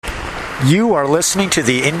You are listening to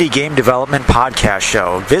the Indie Game Development Podcast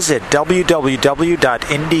Show. Visit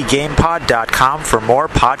www.indiegamepod.com for more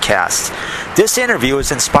podcasts. This interview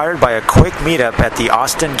is inspired by a quick meetup at the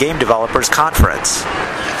Austin Game Developers Conference.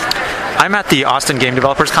 I'm at the Austin Game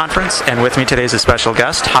Developers Conference, and with me today is a special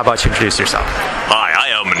guest. How about you introduce yourself? Hi, I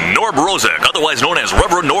am Norb, otherwise known as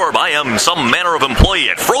Reverend Norb. I am some manner of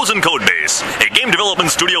employee at Frozen Codebase, a game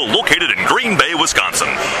development studio located in Green Bay, Wisconsin.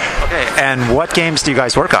 Okay, and what games do you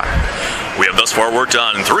guys work on? We have thus far worked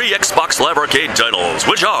on 3 Xbox Live Arcade titles,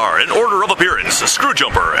 which are, in order of appearance,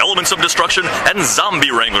 Screwjumper, Elements of Destruction, and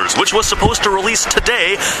Zombie Wranglers, which was supposed to release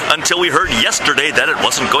today until we heard yesterday that it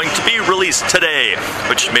wasn't going to be released today,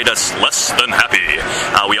 which made us less than happy.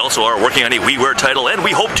 We also are working on a WiiWare title, and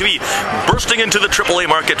we hope to be bursting into the AAA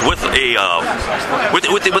market with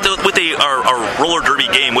our roller derby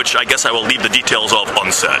game, which I guess I will leave the details of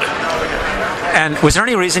unsaid. And was there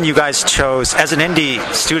any reason you guys chose, as an indie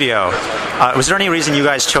studio, was there any reason you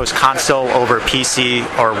guys chose console over PC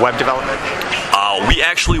or web development? We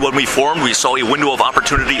actually, when we formed, we saw a window of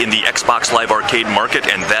opportunity in the Xbox Live Arcade market,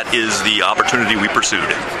 and that is the opportunity we pursued.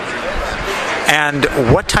 And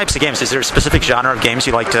what types of games? Is there a specific genre of games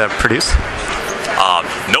you like to produce?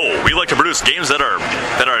 No, we like to produce games that are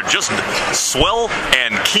just swell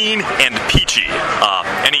and keen and peachy.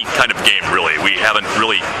 Any kind of game, really. We haven't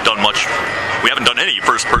really done much. We haven't done any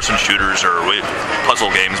first-person shooters or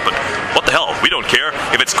puzzle games, but what the hell? We don't care.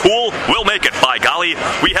 If it's cool, we'll make it. By golly,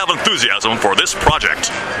 we have enthusiasm for this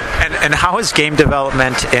project. And how is game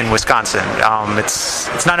development in Wisconsin?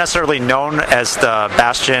 It's not necessarily known as the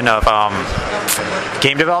bastion of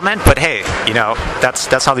game development, but hey, you know,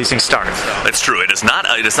 that's how these things start. It's true. It is not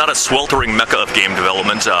a sweltering mecca of game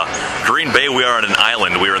development. Green Bay, we are on an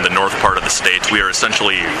island. We are in the north part of the state. We are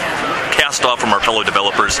essentially cast off from our fellow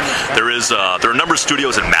developers. There are a number of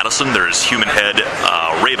studios in Madison. There's Human Head,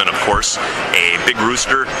 Raven, of course, a Big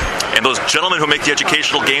Rooster, and those gentlemen who make the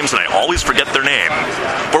educational games, and I always forget their name,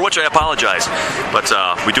 for which I apologize. But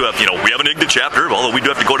we do have, we have an IGNA chapter, although we do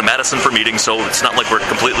have to go to Madison for meetings, so it's not like we're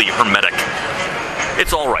completely hermetic.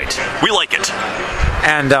 It's all right. We like it.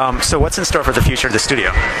 And so what's in store for the future of the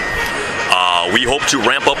studio? We hope to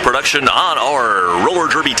ramp up production on our roller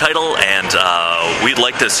derby title, and we'd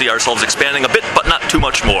like to see ourselves expanding a bit, but not too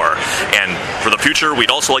much more. And for the future,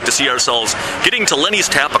 we'd also like to see ourselves getting to Lenny's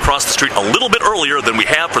Tap across the street a little bit earlier than we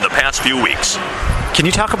have for the past few weeks. Can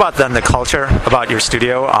you talk about then the culture about your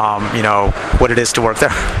studio? What it is to work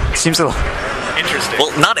there? It seems a little interesting.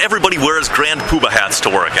 Well, not everybody wears grand poobah hats to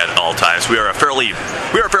work at all times. We are a fairly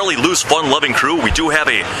loose, fun-loving crew. We do have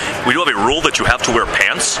a rule that you have to wear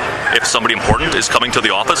pants if somebody important is coming to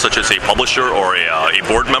the office, such as a publisher or a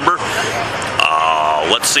board member.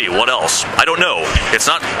 Let's see, what else? I don't know.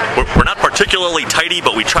 We're not particularly tidy,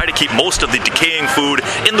 but we try to keep most of the decaying food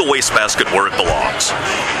in the wastebasket where it belongs.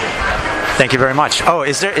 Thank you very much. Oh,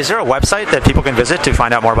 is there a website that people can visit to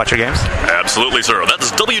find out more about your games? Absolutely, sir.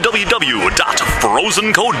 That's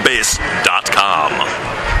www.frozencodebase.com.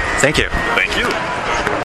 Thank you. Thank you.